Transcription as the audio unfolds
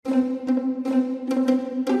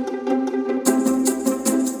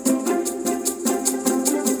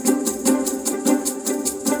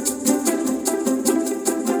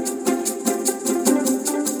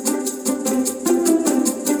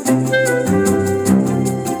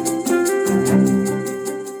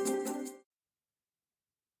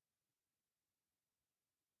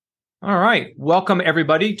All right. Welcome,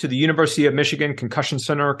 everybody, to the University of Michigan Concussion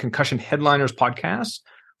Center Concussion Headliners podcast.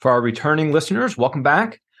 For our returning listeners, welcome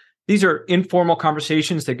back. These are informal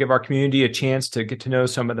conversations that give our community a chance to get to know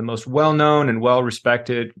some of the most well-known and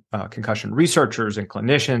well-respected concussion researchers and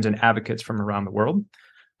clinicians and advocates from around the world.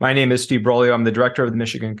 My name is Steve Brolio. I'm the director of the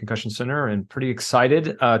Michigan Concussion Center and pretty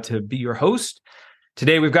excited to be your host.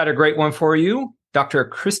 Today, we've got a great one for you. Dr.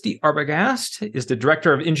 Kristy Arbogast is the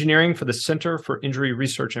Director of Engineering for the Center for Injury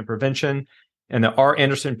Research and Prevention and the R.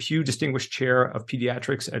 Anderson Pugh Distinguished Chair of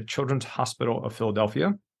Pediatrics at Children's Hospital of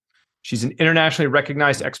Philadelphia. She's an internationally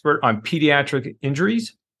recognized expert on pediatric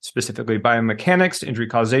injuries, specifically biomechanics, injury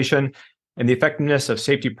causation, and the effectiveness of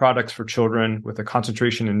safety products for children, with a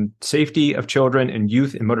concentration in safety of children and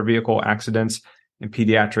youth in motor vehicle accidents and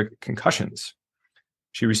pediatric concussions.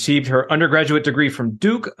 She received her undergraduate degree from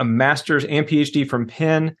Duke, a master's and PhD from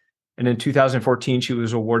Penn, and in 2014, she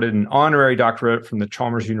was awarded an honorary doctorate from the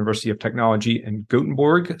Chalmers University of Technology in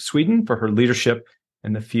Gothenburg, Sweden, for her leadership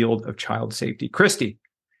in the field of child safety. Kristy,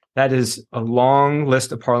 that is a long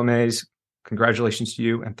list of parlements. Congratulations to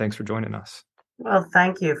you, and thanks for joining us. Well,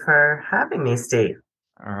 thank you for having me, Steve.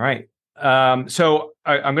 All right. So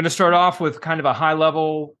I'm going to start off with kind of a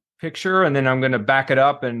high-level picture, and then I'm going to back it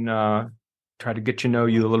up and try to get to know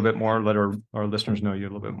you a little bit more, let our listeners know you a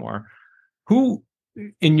little bit more. Who,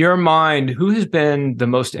 in your mind, who has been the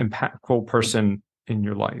most impactful person in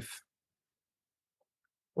your life?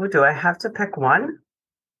 Oh, do I have to pick one?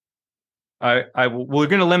 We're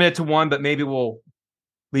going to limit it to one, but maybe we'll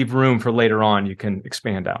leave room for later on. You can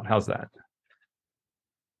expand out. How's that?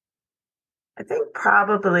 I think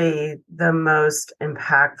probably the most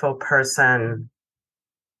impactful person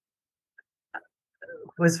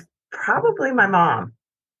was probably my mom,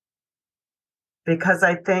 because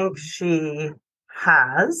I think she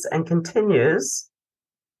has and continues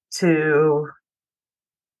to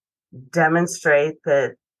demonstrate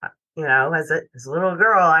that, as a little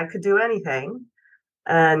girl, I could do anything,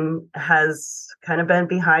 and has kind of been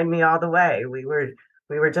behind me all the way. We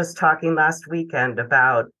were just talking last weekend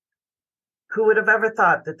about who would have ever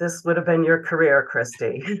thought that this would have been your career,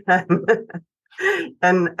 Kristy.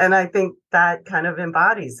 And I think that kind of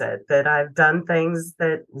embodies it, that I've done things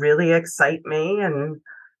that really excite me and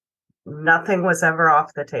nothing was ever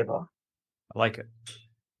off the table. I like it.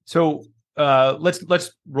 So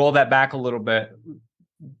let's roll that back a little bit.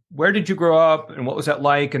 Where did you grow up and what was that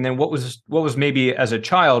like? And then what was maybe as a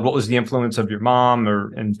child, what was the influence of your mom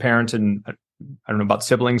and parents and I don't know about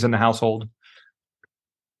siblings in the household?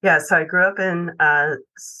 Yeah, so I grew up in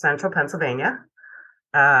central Pennsylvania.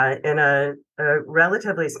 In a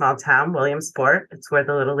relatively small town, Williamsport. It's where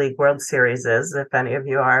the Little League World Series is, if any of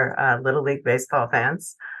you are Little League baseball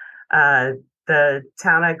fans. The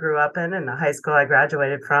town I grew up in and the high school I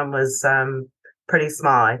graduated from was pretty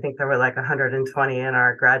small. I think there were like 120 in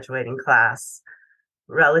our graduating class.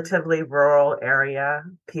 Relatively rural area.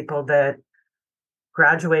 People that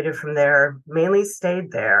graduated from there mainly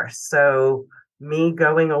stayed there. So me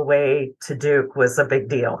going away to Duke was a big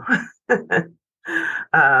deal.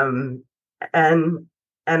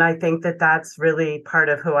 And I think that that's really part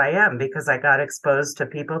of who I am, because I got exposed to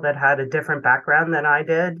people that had a different background than I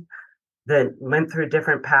did, that went through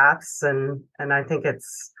different paths, and I think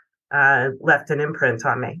it's left an imprint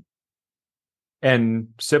on me. And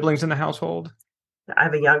siblings in the household? I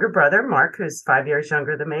have a younger brother, Mark, who's 5 years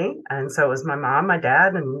younger than me, and so was my mom, my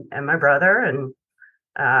dad, and my brother, and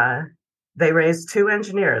they raised two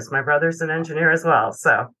engineers. My brother's an engineer as well,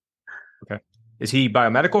 so. Okay. Is he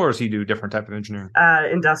biomedical or does he do a different type of engineering?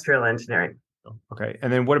 Industrial engineering. Okay.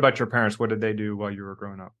 And then what about your parents? What did they do while you were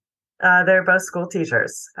growing up? They're both school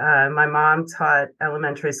teachers. My mom taught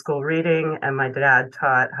elementary school reading and my dad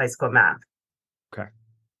taught high school math. Okay.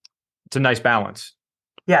 It's a nice balance.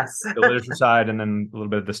 Yes. The literature side and then a little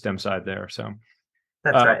bit of the STEM side there. So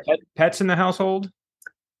that's right. Pets in the household?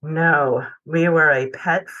 No, we were a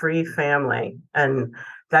pet-free family, and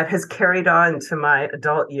that has carried on to my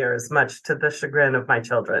adult years, much to the chagrin of my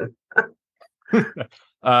children. If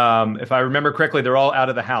I remember correctly, they're all out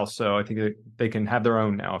of the house, so I think they can have their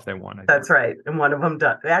own now if they want. That's right, and one of them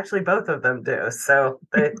does. Actually, both of them do, so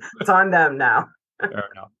it's on them now. Fair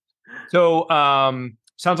enough. So,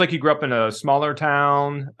 sounds like you grew up in a smaller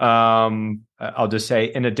town. I'll just say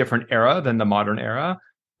in a different era than the modern era.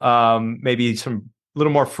 Maybe some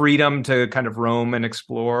little more freedom to kind of roam and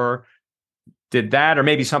explore. Did that, or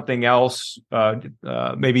maybe something else,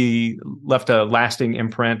 maybe left a lasting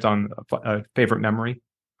imprint on a favorite memory?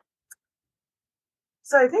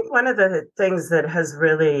 So I think one of the things that has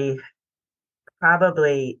really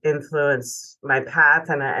probably influenced my path,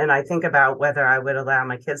 and I think about whether I would allow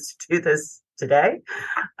my kids to do this today.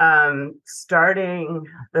 Starting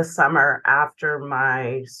the summer after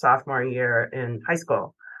my sophomore year in high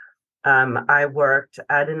school, I worked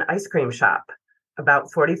at an ice cream shop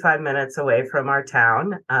about 45 minutes away from our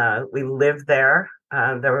town. We lived there.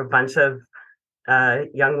 There were a bunch of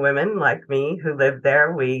young women like me who lived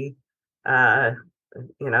there. We,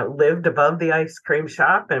 lived above the ice cream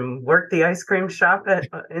shop and worked the ice cream shop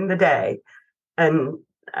in the day. And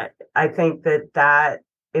I think that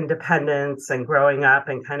independence and growing up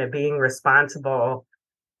and kind of being responsible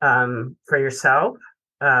for yourself,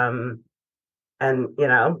 and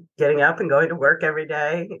getting up and going to work every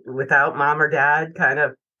day without mom or dad kind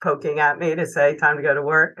of poking at me to say time to go to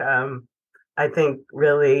work, I think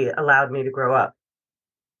really allowed me to grow up.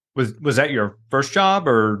 Was that your first job,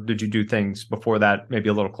 or did you do things before that, maybe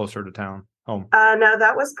a little closer to town, home? No,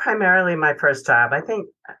 that was primarily my first job. I think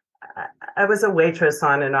I was a waitress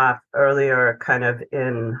on and off earlier, kind of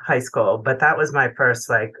in high school, but that was my first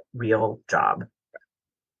real job.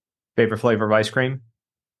 Favorite flavor of ice cream?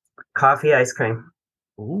 Coffee ice cream.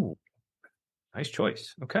 Ooh, nice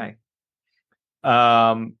choice. Okay.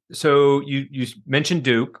 So you mentioned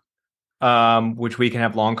Duke, which we can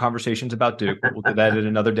have long conversations about Duke, but we'll do that at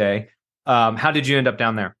another day. How did you end up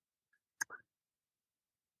down there?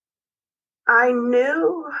 I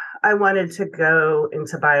knew I wanted to go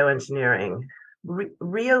into bioengineering,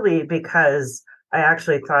 really because I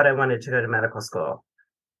actually thought I wanted to go to medical school.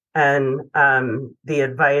 And the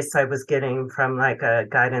advice I was getting from a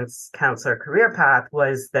guidance counselor career path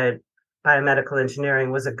was that biomedical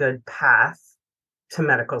engineering was a good path to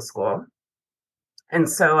medical school. And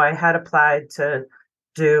so I had applied to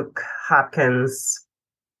Duke, Hopkins,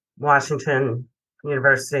 Washington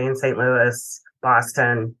University in St. Louis,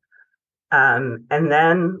 Boston. And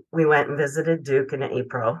then we went and visited Duke in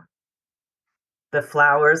April. The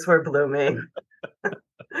flowers were blooming.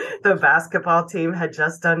 The basketball team had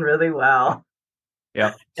just done really well.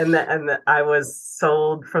 Yeah. And I was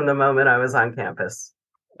sold from the moment I was on campus.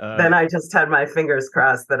 Then I just had my fingers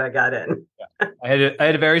crossed that I got in. I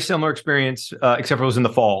had a very similar experience, except for it was in the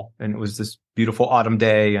fall, and it was this beautiful autumn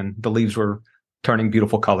day, and the leaves were turning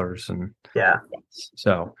beautiful colors. And yeah.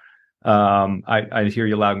 So I hear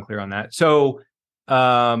you loud and clear on that. So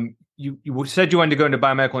you said you wanted to go into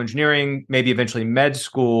biomedical engineering, maybe eventually med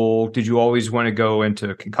school. Did you always want to go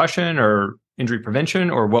into concussion or injury prevention,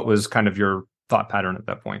 or what was kind of your thought pattern at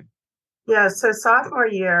that point? Yeah, so sophomore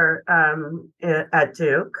year at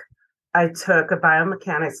Duke, I took a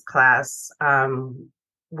biomechanics class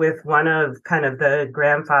with one of kind of the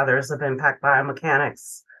grandfathers of impact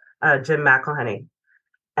biomechanics, Jim McElhenney.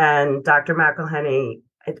 And Dr. McElhenney,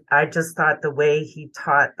 I just thought the way he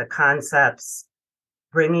taught the concepts,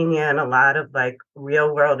 bringing in a lot of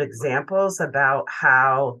real world examples about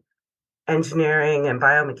how engineering and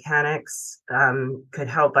biomechanics could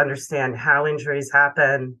help understand how injuries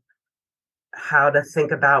happen, how to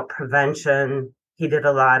think about prevention. He did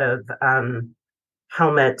a lot of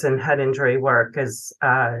helmet and head injury work as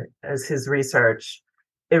his research.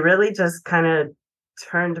 It really just kind of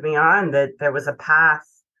turned me on that there was a path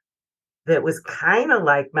that was kind of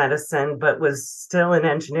like medicine, but was still in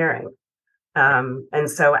engineering. And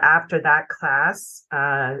so after that class,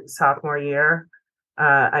 sophomore year,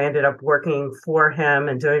 I ended up working for him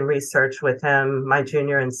and doing research with him my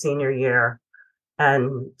junior and senior year.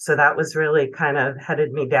 And so that was really kind of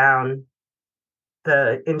headed me down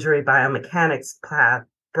the injury biomechanics path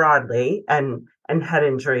broadly and head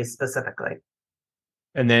injury specifically.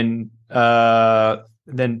 And then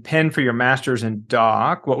Penn for your master's in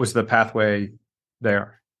doc. What was the pathway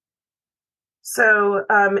there? So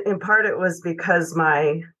in part, it was because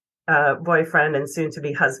my boyfriend and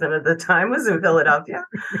soon-to-be husband at the time was in Philadelphia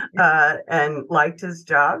and liked his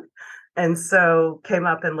job. And so came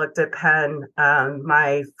up and looked at Penn.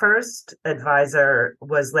 My first advisor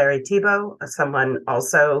was Larry Thibault, someone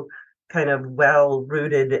also kind of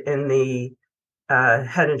well-rooted in the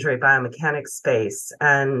head injury biomechanics space.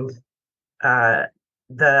 And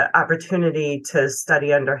the opportunity to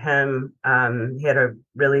study under him, he had a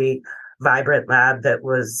really vibrant lab that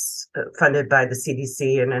was funded by the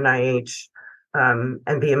CDC and NIH,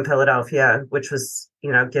 and be in Philadelphia, which was,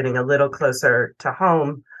 getting a little closer to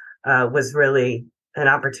home, was really an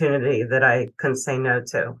opportunity that I couldn't say no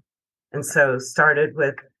to. And so started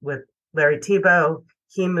with Larry Thibault.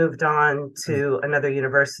 He moved on to another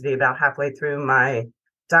university about halfway through my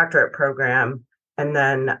doctorate program. And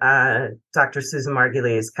then Dr. Susan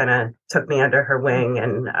Margulies kind of took me under her wing,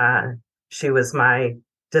 and she was my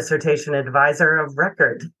dissertation advisor of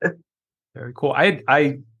record. Very cool. I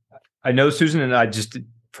know Susan, and I just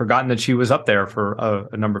forgotten that she was up there for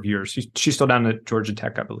a number of years. She's still down at Georgia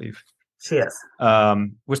Tech, I believe. She is.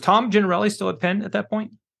 Was Tom Gennarelli still at Penn at that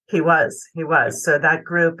point? He was. So that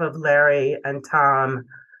group of Larry and Tom,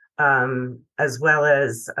 as well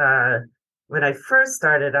as when I first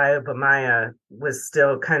started, Iobamaya was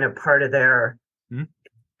still kind of part of their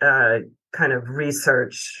kind of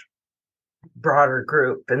research broader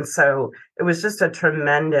group. And so it was just a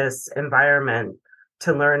tremendous environment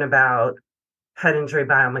to learn about head injury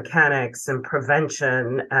biomechanics and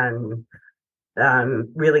prevention, and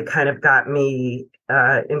really kind of got me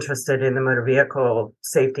interested in the motor vehicle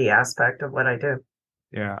safety aspect of what I do.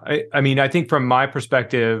 Yeah. I mean, I think from my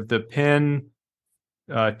perspective, the Penn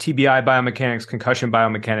TBI biomechanics, concussion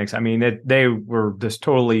biomechanics, I mean, they were just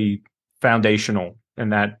totally foundational in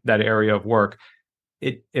that area of work.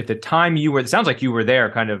 At the time it sounds like you were there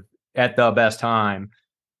kind of at the best time.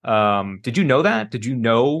 Did you know that? Could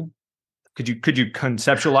you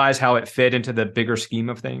conceptualize how it fit into the bigger scheme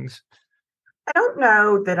of things? I don't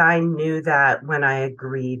know that I knew that when I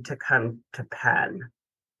agreed to come to Penn.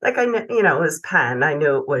 Like I knew, it was Penn. I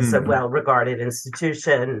knew it was a well-regarded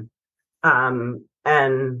institution.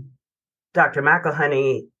 And Dr.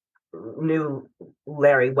 McElhenney knew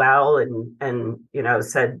Larry well and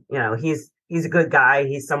said, he's a good guy.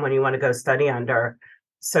 He's someone you want to go study under.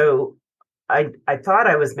 So I thought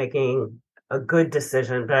I was making a good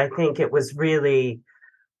decision, but I think it was really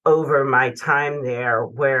over my time there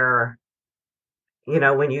where,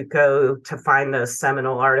 when you go to find those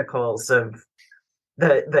seminal articles of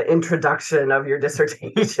the introduction of your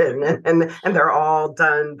dissertation and they're all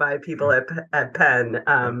done by people at Penn,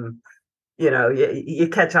 you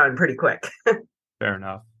catch on pretty quick. Fair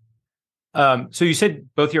enough. So you said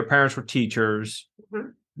both your parents were teachers.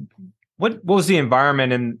 Mm-hmm. What was the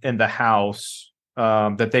environment in the house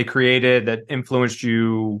that they created that influenced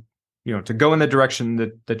you, to go in the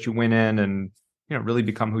direction that you went in and, really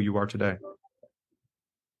become who you are today?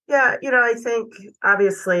 Yeah, I think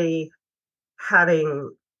obviously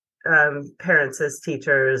having parents as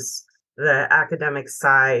teachers, the academic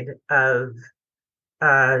side of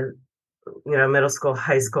middle school,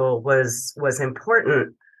 high school was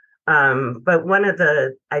important. But one of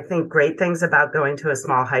the, I think, great things about going to a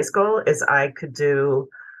small high school is I could do,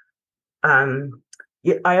 I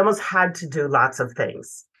almost had to do lots of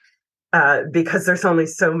things because there's only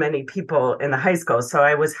so many people in the high school. So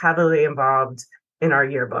I was heavily involved in our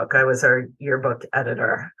yearbook. I was our yearbook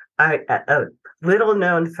editor. A little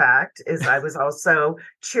known fact is I was also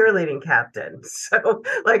cheerleading captain. So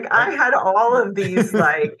I had all of these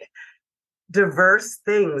diverse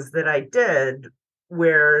things that I did,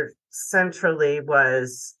 where centrally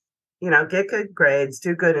was, get good grades,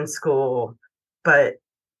 do good in school, but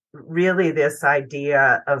really this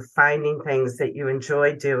idea of finding things that you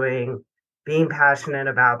enjoy doing, being passionate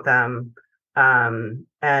about them,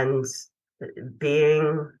 and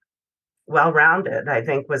being well-rounded, I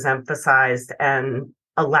think, was emphasized and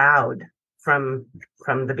allowed from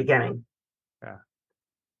the beginning. Yeah.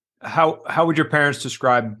 How would your parents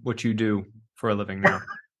describe what you do for a living now?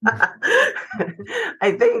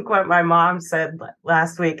 I think what my mom said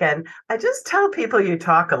last weekend, I just tell people you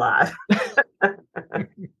talk a lot.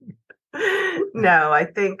 No, I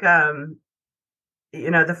think,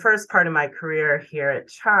 the first part of my career here at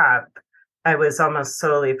CHOP, I was almost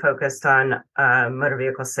solely focused on motor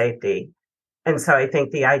vehicle safety. And so I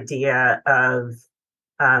think the idea of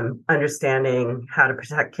understanding how to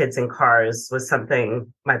protect kids in cars was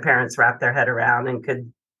something my parents wrapped their head around and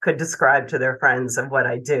could describe to their friends of what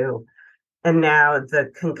I do. And now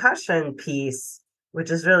the concussion piece, which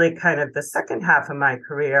is really kind of the second half of my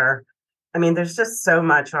career, I mean, there's just so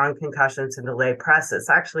much on concussions in the lay press. It's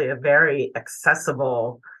actually a very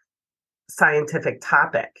accessible scientific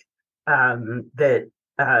topic that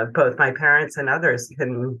both my parents and others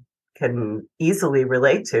can easily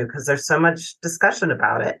relate to, because there's so much discussion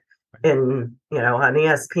about it on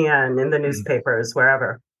ESPN, in the newspapers,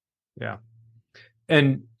 wherever. Yeah.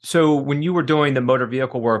 And so when you were doing the motor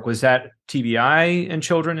vehicle work, was that TBI in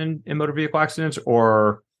children in motor vehicle accidents,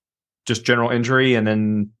 or just general injury? And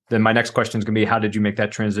then my next question is going to be, how did you make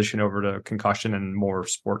that transition over to concussion and more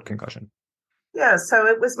sport concussion? Yeah, so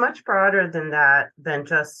it was much broader than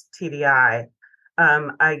just TBI.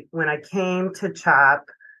 When I came to CHOP,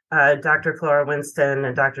 Dr. Flora Winston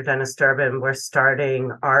and Dr. Dennis Durbin were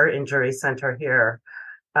starting our injury center here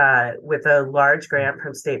with a large grant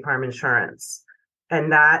from State Farm Insurance. And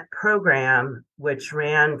that program, which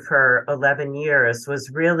ran for 11 years, was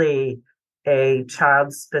really a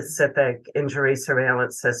child-specific injury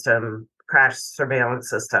surveillance system, crash surveillance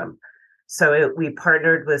system. So we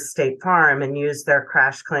partnered with State Farm and used their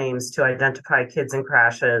crash claims to identify kids in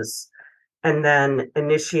crashes, and then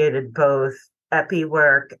initiated both epi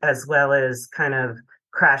work as well as kind of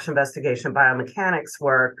crash investigation biomechanics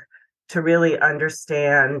work to really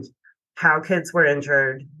understand how kids were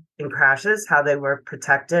injured in crashes, how they were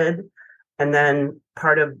protected. And then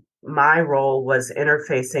part of my role was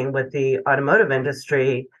interfacing with the automotive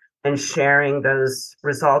industry and sharing those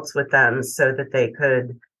results with them so that they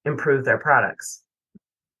could improve their products.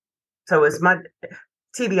 So it was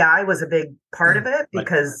TBI was a big part of it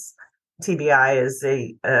because TBI is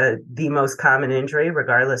the most common injury,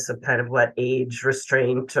 regardless of kind of what age,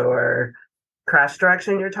 restraint, or crash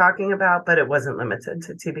direction you're talking about, but it wasn't limited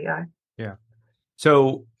to TBI. Yeah.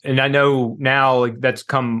 So, and I know now that's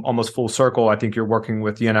come almost full circle. I think you're working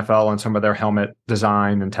with the NFL on some of their helmet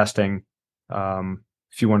design and testing.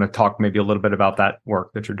 If you want to talk maybe a little bit about that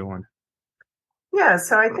work that you're doing. Yeah,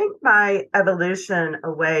 so I think my evolution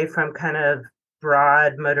away from kind of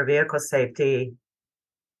broad motor vehicle safety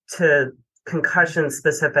to concussion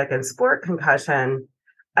specific and sport concussion,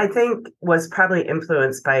 I think was probably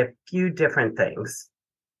influenced by a few different things.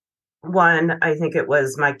 One, I think it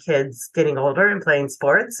was my kids getting older and playing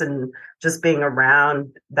sports and just being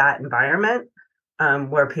around that environment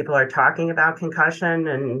where people are talking about concussion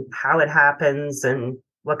and how it happens and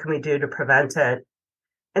what can we do to prevent it.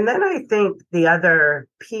 And then I think the other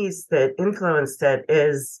piece that influenced it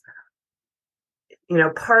is,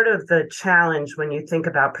 part of the challenge when you think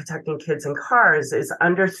about protecting kids in cars is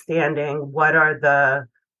understanding what are the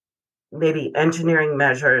maybe engineering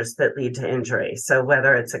measures that lead to injury. So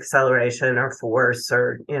whether it's acceleration or force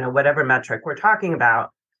or, whatever metric we're talking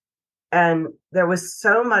about. And there was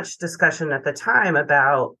so much discussion at the time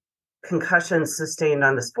about concussions sustained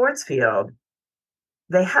on the sports field.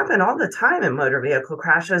 They happen all the time in motor vehicle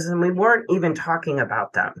crashes, and we weren't even talking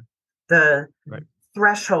about them. The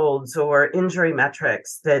thresholds or injury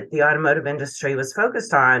metrics that the automotive industry was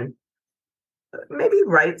focused on, maybe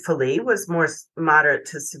rightfully, was more moderate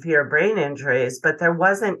to severe brain injuries, but there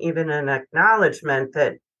wasn't even an acknowledgement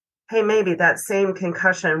that, hey, maybe that same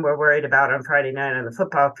concussion we're worried about on Friday night on the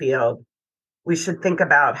football field, we should think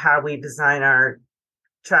about how we design our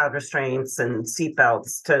child restraints and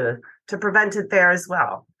seatbelts to prevent it there as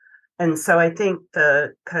well. And so I think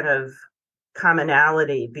the kind of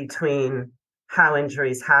commonality between how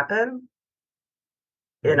injuries happen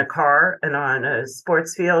in a car and on a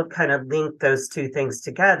sports field kind of link those two things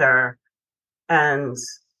together, and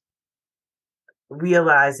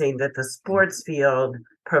realizing that the sports field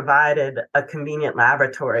provided a convenient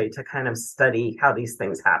laboratory to kind of study how these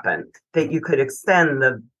things happen, that you could extend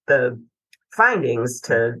the findings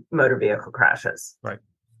to motor vehicle crashes. Right.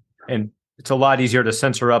 And it's a lot easier to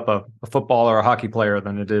censor up a football or a hockey player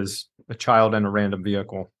than it is a child in a random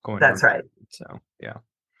vehicle going. That's right. So, yeah.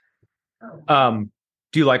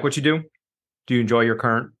 Do you like what you do? Do you enjoy your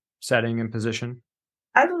current setting and position?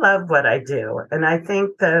 I love what I do. And I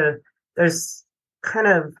think there's kind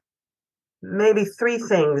of maybe three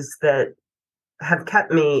things that have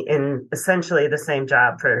kept me in essentially the same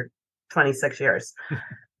job for 26 years.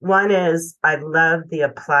 One is I love the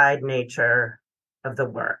applied nature of the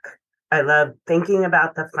work. I love thinking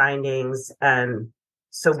about the findings. And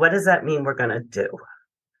so what does that mean we're going to do?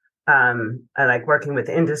 I like working with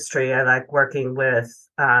industry. I like working with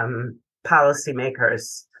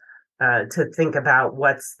policymakers to think about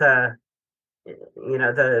what's the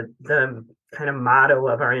kind of motto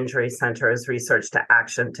of our injury center is research to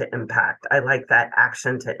action to impact. I like that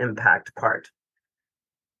action to impact part.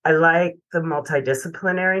 I like the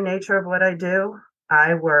multidisciplinary nature of what I do.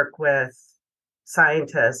 I work with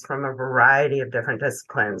scientists from a variety of different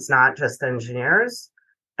disciplines, not just engineers.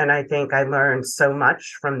 And I think I learned so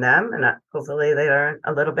much from them, and hopefully they learn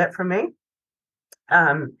a little bit from me.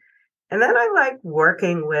 And then I like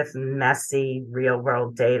working with messy real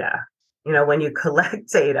world data. When you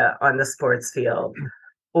collect data on the sports field,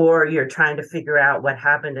 or you're trying to figure out what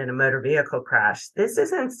happened in a motor vehicle crash, this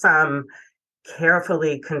isn't some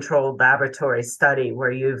carefully controlled laboratory study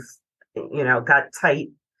where you've, got tight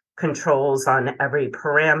controls on every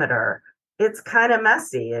parameter. It's kind of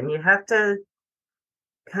messy, and you have to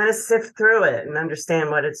kind of sift through it and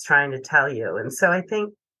understand what it's trying to tell you. And so I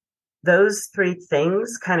think those three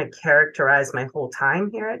things kind of characterize my whole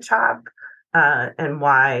time here at CHOP, and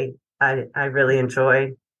why I really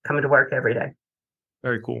enjoy coming to work every day.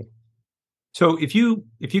 Very cool. So if you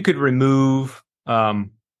could remove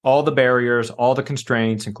all the barriers, all the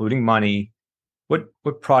constraints, including money,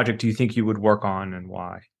 what project do you think you would work on and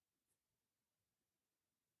why?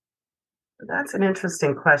 That's an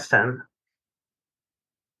interesting question.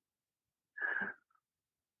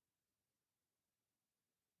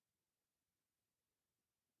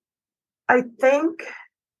 I think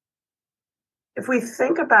if we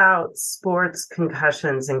think about sports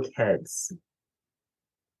concussions in kids,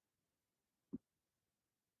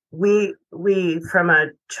 we from a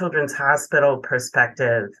children's hospital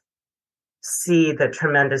perspective see the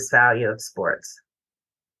tremendous value of sports.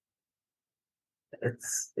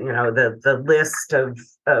 It's, the list of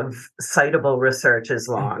citable research is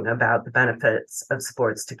long about the benefits of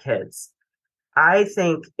sports to kids. I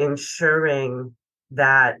think ensuring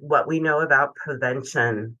that what we know about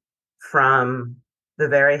prevention from the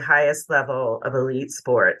very highest level of elite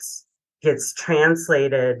sports gets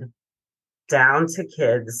translated down to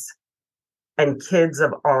kids, and kids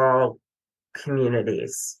of all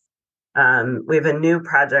communities. We have a new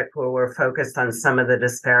project where we're focused on some of the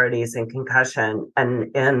disparities in concussion,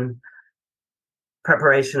 and in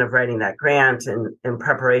preparation of writing that grant and in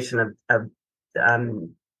preparation of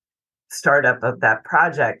startup of that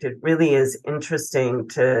project, it really is interesting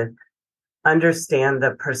to understand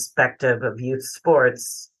the perspective of youth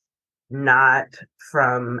sports, not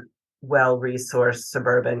from well-resourced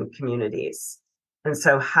suburban communities. And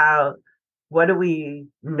so what do we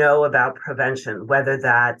know about prevention, whether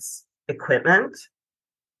that's equipment,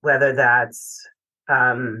 whether that's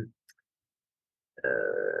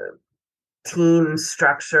team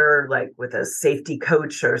structure, like with a safety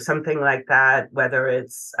coach or something like that, whether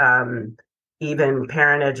it's even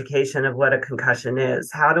parent education of what a concussion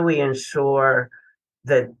is. How do we ensure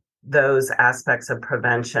that those aspects of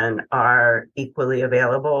prevention are equally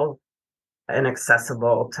available and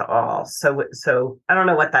accessible to all? So I don't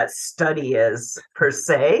know what that study is per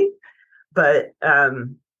se, but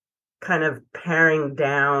kind of paring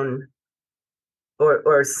down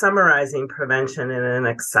or summarizing prevention in an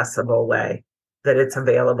accessible way, that it's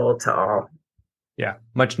available to all. Yeah,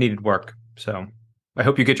 much needed work. So I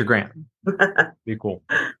hope you get your grant. Be cool.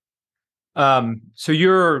 So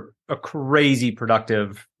you're a crazy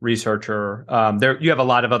productive researcher. You have a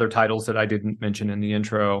lot of other titles that I didn't mention in the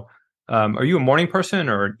intro. Are you a morning person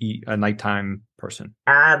or a nighttime person?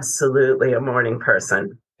 Absolutely a morning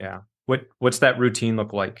person. Yeah. What's that routine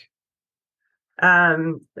look like?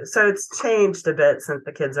 So it's changed a bit since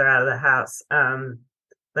the kids are out of the house.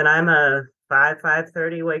 But I'm a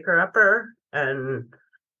 5:30 waker upper, and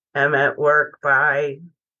am at work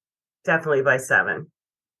definitely by 7.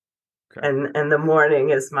 Okay. And the morning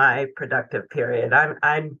is my productive period.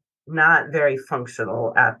 I'm not very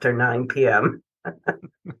functional after 9 p.m.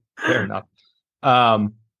 Fair enough. I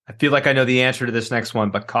feel like I know the answer to this next one,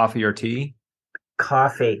 but coffee or tea?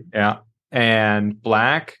 Coffee. Yeah. And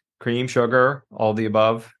black, cream, sugar, all the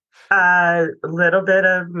above? A little bit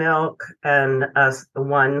of milk and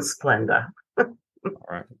one Splenda. All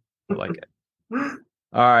right. I like it.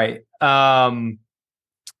 All right.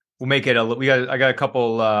 We'll make it I got a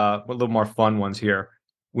couple a little more fun ones here.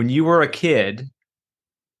 When you were a kid,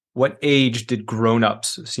 what age did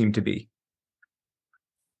grown-ups seem to be?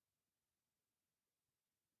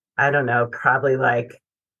 I don't know, probably like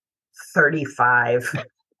 35.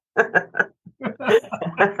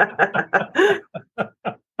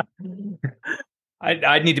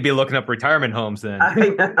 I'd need to be looking up retirement homes then. I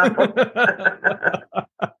know.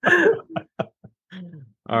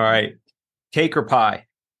 All right. Cake or pie?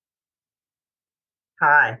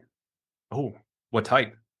 Pie. Oh, what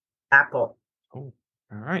type? Apple. Oh,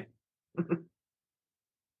 all right.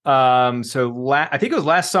 So I think it was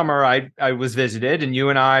last summer I was visited, and you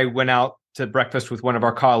and I went out to breakfast with one of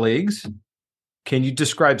our colleagues. Can you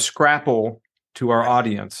describe Scrapple to our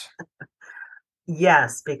audience?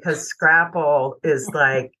 Yes, because Scrapple is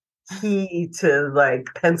like key to like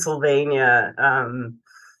Pennsylvania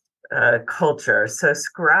culture. So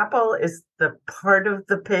Scrapple is the part of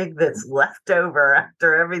the pig that's left over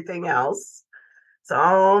after everything else. It's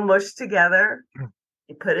all mushed together.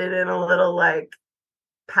 You put it in a little like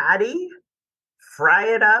patty, fry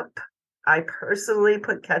it up. I personally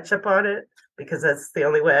put ketchup on it because that's the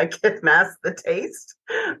only way I can mask the taste.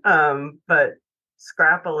 But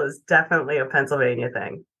Scrapple is definitely a Pennsylvania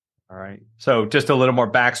thing. All right. So just a little more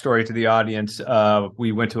backstory to the audience.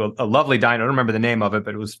 We went to a lovely diner. I don't remember the name of it,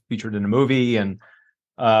 but it was featured in a movie. And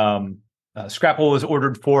Scrapple was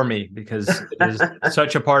ordered for me because it is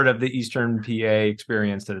such a part of the Eastern PA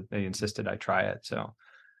experience that they insisted I try it. So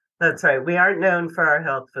that's right. We aren't known for our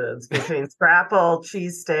health foods between Scrapple,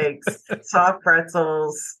 cheesesteaks, soft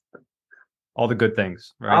pretzels. All the good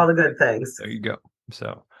things, right? All the good things. There you go.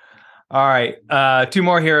 So, all right. 2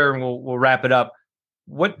 more here and we'll wrap it up.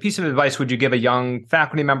 What piece of advice would you give a young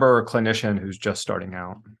faculty member or clinician who's just starting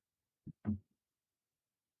out?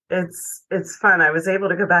 It's fun. I was able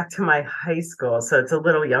to go back to my high school, so it's a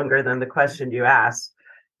little younger than the question you asked,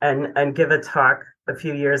 and give a talk a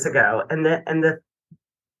few years ago. And the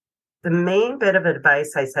the main bit of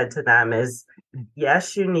advice I said to them is,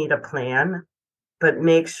 yes, you need a plan, but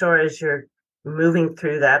make sure as you're moving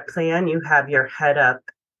through that plan, you have your head up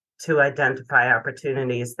to identify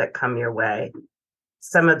opportunities that come your way.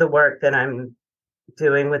 Some of the work that I'm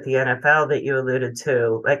doing with the NFL that you alluded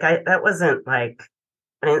to, that wasn't like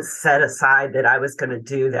I didn't set aside that I was going to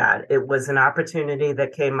do that. It was an opportunity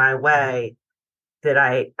that came my way that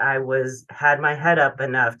I had my head up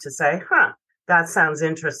enough to say, that sounds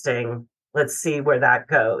interesting. Let's see where that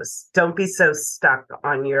goes. Don't be so stuck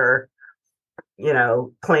on your,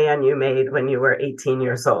 plan you made when you were 18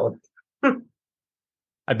 years old.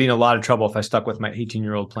 I'd be in a lot of trouble if I stuck with my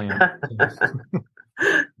 18-year-old plan.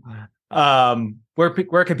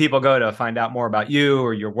 Where can people go to find out more about you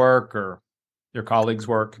or your work or your colleagues'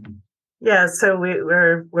 work? Yeah, so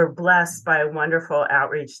we're blessed by a wonderful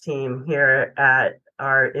outreach team here at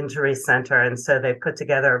our injury center, and so they put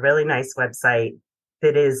together a really nice website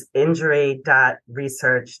that is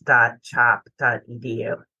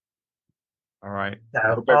injury.research.chop.edu. All right.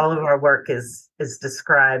 So all of our work is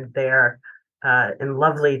described there in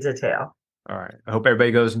lovely detail. All right. I hope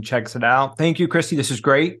everybody goes and checks it out. Thank you, Kristy. This is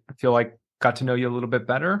great. I feel like got to know you a little bit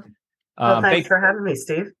better. Well, thanks for having me,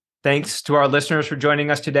 Steve. Thanks to our listeners for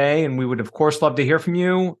joining us today. And we would, of course, love to hear from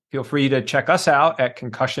you. Feel free to check us out at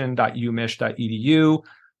concussion.umich.edu.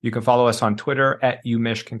 You can follow us on Twitter at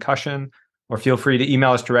umich_concussion, or feel free to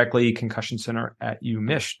email us directly,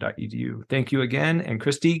 concussioncenter@umich.edu. Thank you again. And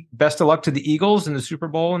Kristy, best of luck to the Eagles in the Super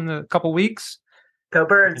Bowl in a couple weeks. Go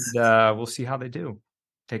Birds. And we'll see how they do.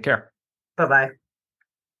 Take care. Bye-bye.